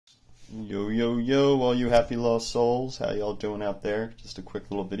Yo, yo, yo, all you happy lost souls. How y'all doing out there? Just a quick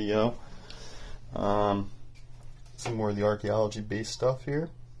little video. Some more of the archaeology-based stuff here.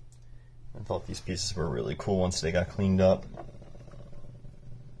 I thought these pieces were really cool once they got cleaned up.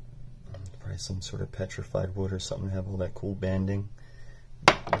 Probably some sort of petrified wood or something to have all that cool banding.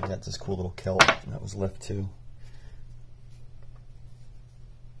 We got this cool little celt that was left too.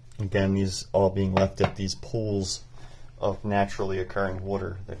 Again, these all being left at these pools of naturally occurring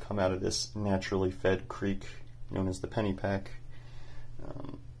water that come out of this naturally fed creek known as the N.E PA.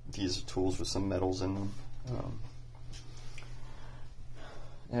 These are tools with some metals in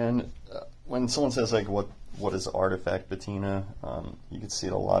them. When someone says like what is artifact patina, you can see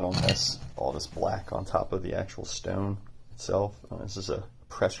it a lot on this, all this black on top of the actual stone itself. This is a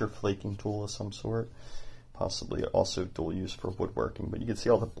pressure flaking tool of some sort, possibly also dual use for woodworking, but you can see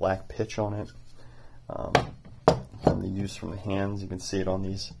all the black pitch on it. From the use from the hands, you can see it on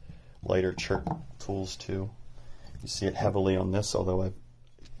these lighter chert tools too. You see it heavily on this, although I've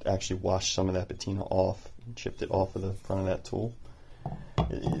actually washed some of that patina off and chipped it off of the front of that tool.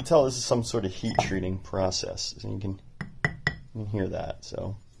 You can tell this is some sort of heat treating process, and you can hear that.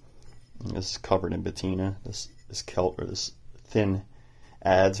 So this is covered in patina, this celt or this thin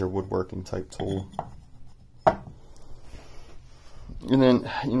adze or woodworking type tool. And then,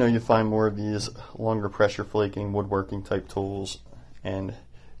 you find more of these longer pressure flaking woodworking type tools, and you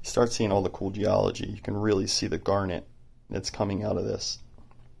start seeing all the cool geology. You can really see the garnet that's coming out of this.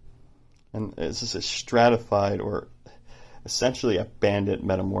 And it's just a stratified or essentially a banded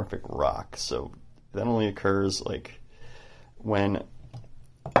metamorphic rock. So that only occurs like when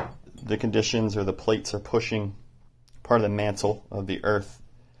the conditions or the plates are pushing part of the mantle of the earth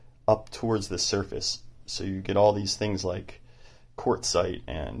up towards the surface. So you get all these things like quartzite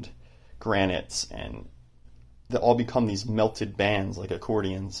and granites, and they all become these melted bands like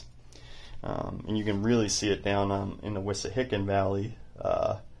accordions. And you can really see it down in the Wissahickon Valley.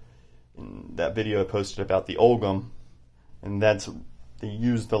 In that video I posted about the Ogham, and they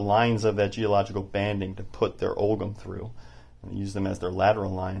use the lines of that geological banding to put their Ogham through, and they use them as their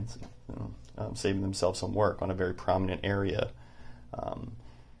lateral lines, saving themselves some work on a very prominent area.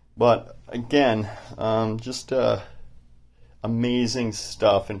 But again, just amazing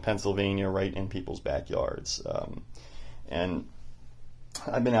stuff in Pennsylvania, right in people's backyards. And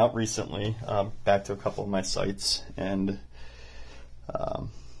I've been out recently, back to a couple of my sites, and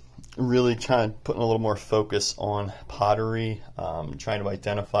really putting a little more focus on pottery, trying to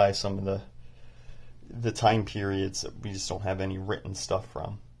identify some of the time periods that we just don't have any written stuff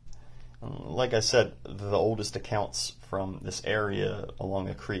from. Like I said, the oldest accounts from this area along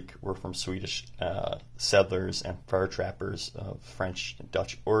the creek were from Swedish settlers and fur trappers of French and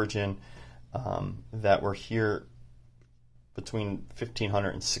Dutch origin that were here between 1500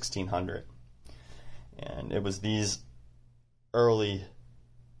 and 1600. And it was these early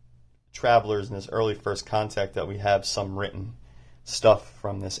travelers and this early first contact that we have some written stuff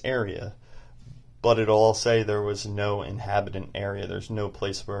from this area. But it'll all say there was no inhabitant area. There's no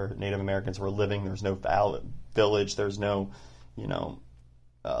place where Native Americans were living. There's no village. There's no,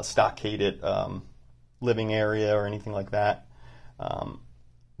 stockaded living area or anything like that.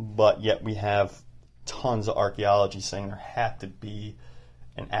 But yet we have tons of archaeology saying there had to be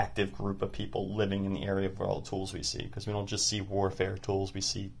an active group of people living in the area of all the tools we see. Because we don't just see warfare tools. We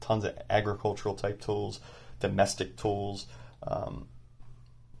see tons of agricultural type tools, domestic tools,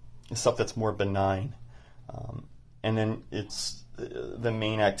 stuff that's more benign. And then it's the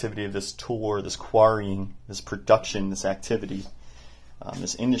main activity of this tool, or this quarrying, this production, this activity,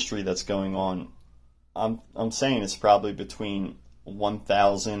 this industry that's going on. I'm saying it's probably between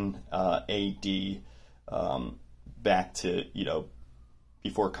 1000 AD back to,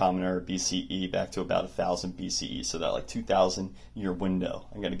 before Common Era BCE, back to about 1000 BCE. So that like 2000 year window.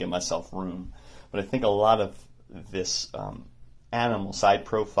 I got to give myself room. But I think a lot of this animal side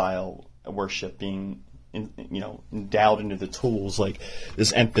profile worship being endowed into the tools, like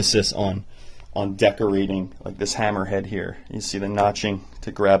this emphasis on decorating, like this hammerhead here. You see the notching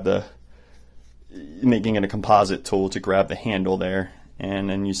to grab making it a composite tool to grab the handle there, and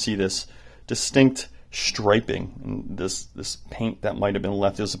then you see this distinct striping and this paint that might have been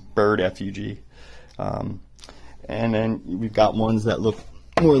left. It was a bird effigy, and then we've got ones that look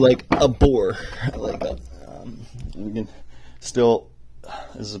more like a boar, like a you can still,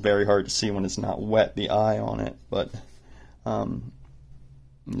 this is very hard to see when it's not wet, the eye on it, but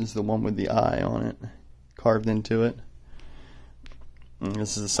this is the one with the eye on it, carved into it. And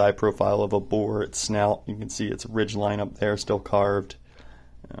this is the side profile of a boar, its snout. You can see its ridge line up there, still carved.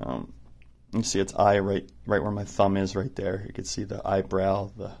 You see its eye right where my thumb is, right there. You can see the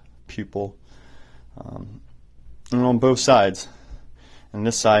eyebrow, the pupil, and on both sides. And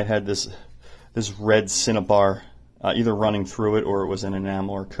this side had this red cinnabar either running through it or it was an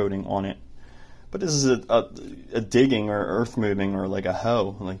enamel or coating on it. But this is a digging or earth moving or like a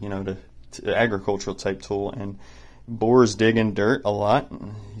hoe, like, you know, to agricultural type tool. And borers dig in dirt a lot.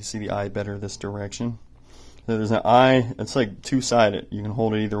 You see the eye better this direction. So there's an eye. It's like two-sided. You can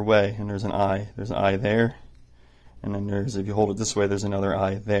hold it either way, and there's an eye. There's an eye there, and then there's, if you hold it this way, there's another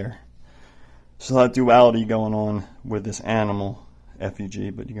eye there. So that duality going on with this animal effigy,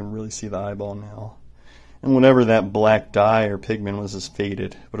 but you can really see the eyeball now. And whatever that black dye or pigment was is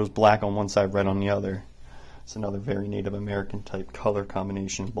faded, but it was black on one side, red on the other. It's another very Native American type color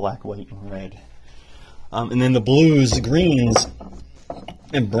combination, black, white, and red. And then the blues, greens,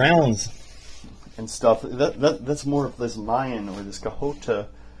 and browns and stuff, that's more of this Mayan or this Cahota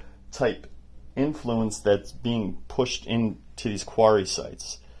type influence that's being pushed into these quarry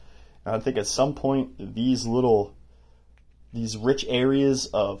sites. And I think at some point these rich areas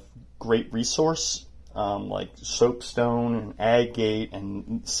of great resource, like soapstone and agate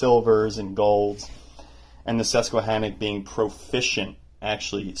and silvers and golds, and the Susquehannock being proficient,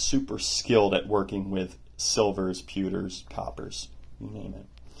 actually super skilled at working with silvers, pewters, coppers, you name it.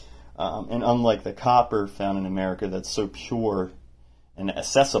 And unlike the copper found in America that's so pure and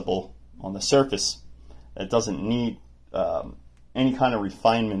accessible on the surface, that doesn't need any kind of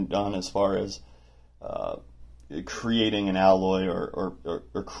refinement done as far as creating an alloy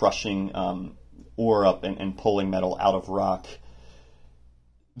or crushing ore up and pulling metal out of rock.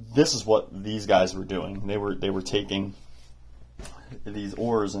 This is what these guys were doing. They were taking these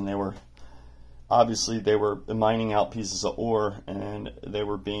ores, and they were mining out pieces of ore, and they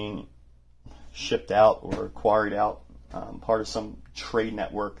were being shipped out or quarried out, part of some trade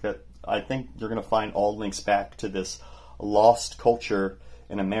network that I think you're going to find all links back to this lost culture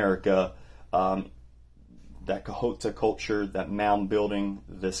in America, that Cahota culture, that mound building,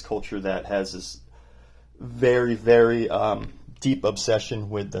 this culture that has this very, very deep obsession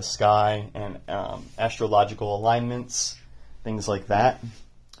with the sky and astrological alignments, things like that.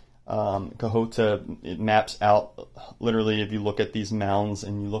 Cahota, it maps out, literally, if you look at these mounds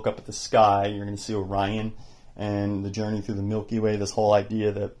and you look up at the sky, you're going to see Orion and the journey through the Milky Way, this whole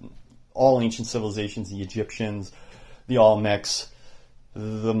idea that all ancient civilizations, the Egyptians, the Olmecs,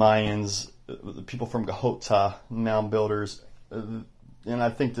 the Mayans, the people from Cahota, mound builders, and I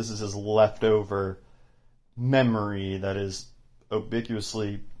think this is his leftover memory that is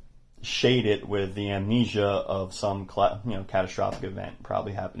ubiquitously shaded with the amnesia of some catastrophic event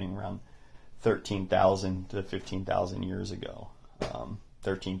probably happening around 13,000 to 15,000 years ago.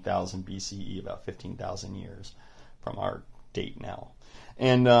 13,000 BCE, about 15,000 years from our date now.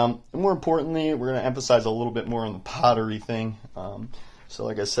 And more importantly, we're going to emphasize a little bit more on the pottery thing. So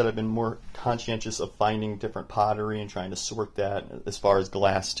like I said, I've been more conscientious of finding different pottery and trying to sort that as far as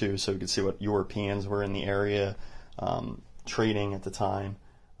glass too, so we can see what Europeans were in the area trading at the time.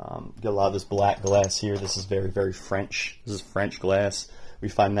 Get a lot of this black glass here. This is very, very French. This is French glass. We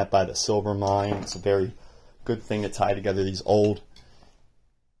find that by the silver mine. It's a very good thing to tie together these old,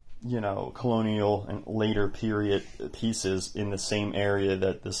 colonial and later period pieces in the same area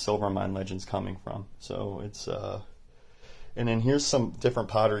that the silver mine legend's coming from. So it's and then here's some different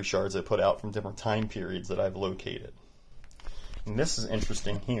pottery shards I put out from different time periods that I've located. And this is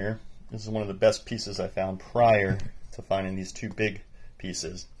interesting here. This is one of the best pieces I found prior to finding these two big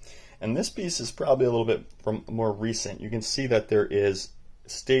pieces. And this piece is probably a little bit from more recent. You can see that there is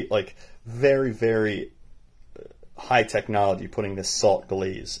very, very high technology putting this salt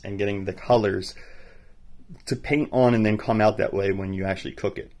glaze and getting the colors to paint on and then come out that way when you actually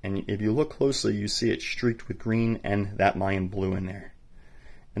cook it. And if you look closely, you see it streaked with green and that Mayan blue in there.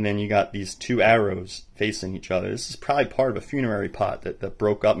 And then you got these two arrows facing each other. This is probably part of a funerary pot that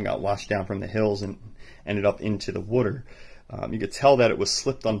broke up and got washed down from the hills and ended up into the water. You could tell that it was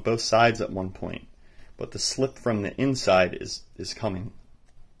slipped on both sides at one point, but the slip from the inside is coming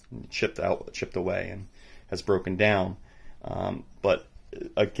chipped away and has broken down. But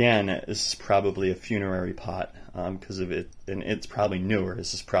again, this is probably a funerary pot because of it, and it's probably newer.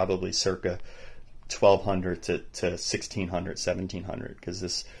 This is probably circa 1200 to 1600, 1700, because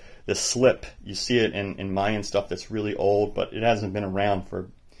this slip, you see it in Mayan stuff that's really old, but it hasn't been around for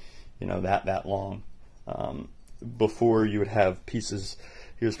that long. Before you would have pieces,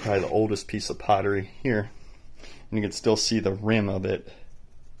 here's probably the oldest piece of pottery here, and you can still see the rim of it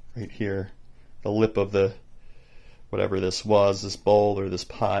right here, the lip of the whatever this was, this bowl or this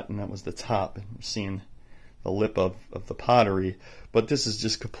pot, and that was the top, and you're seeing the lip of the pottery. But this is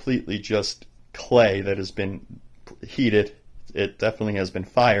just completely just clay that has been heated. It definitely has been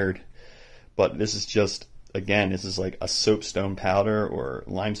fired, But this is just, again, this is like a soapstone powder or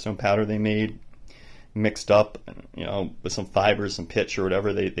limestone powder they made, mixed up, you know, with some fibers, some pitch or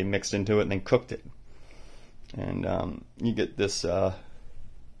whatever they mixed into it and then cooked it. And you get this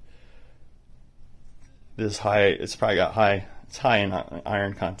this high, it's probably got high, it's high in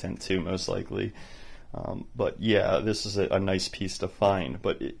iron content too, most likely. But yeah, this is a nice piece to find.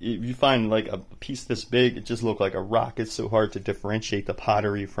 But if you find like a piece this big, it just looked like a rock. It's so hard to differentiate the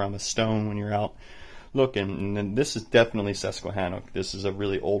pottery from a stone when you're out looking. And then this is definitely Susquehannock. This is a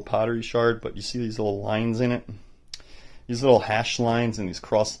really old pottery shard, but you see these little lines in it? These little hash lines and these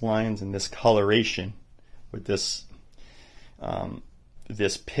cross lines and this coloration with this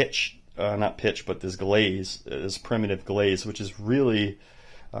this pitch, not pitch, but this glaze, this primitive glaze, which is really,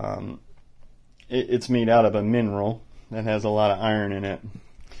 it's made out of a mineral that has a lot of iron in it.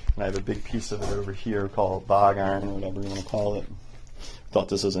 And I have a big piece of it over here called bog iron, or whatever you want to call it. Thought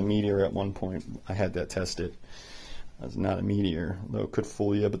this was a meteor at one point. I had that tested. It's not a meteor, though it could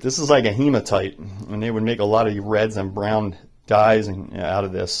fool you. But this is like a hematite, and they would make a lot of reds and brown dyes out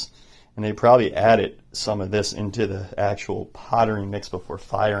of this. And they probably added some of this into the actual pottery mix before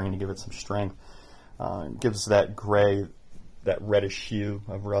firing to give it some strength. It gives that gray, that reddish hue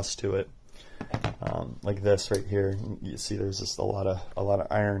of rust to it. Like this right here, you see there's just a lot of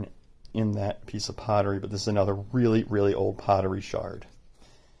iron in that piece of pottery. But this is another really, really old pottery shard.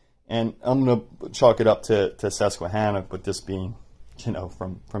 And I'm going to chalk it up to Susquehannock, with this being, you know,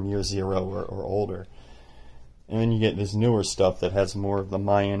 from year 0 or older. And then you get this newer stuff that has more of the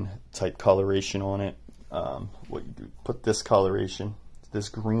Mayan type coloration on it. What you do, put this coloration, this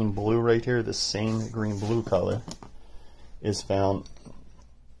green blue right here, this same green blue color is found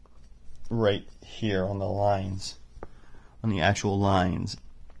right here on the lines, on the actual lines.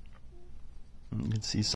 You can see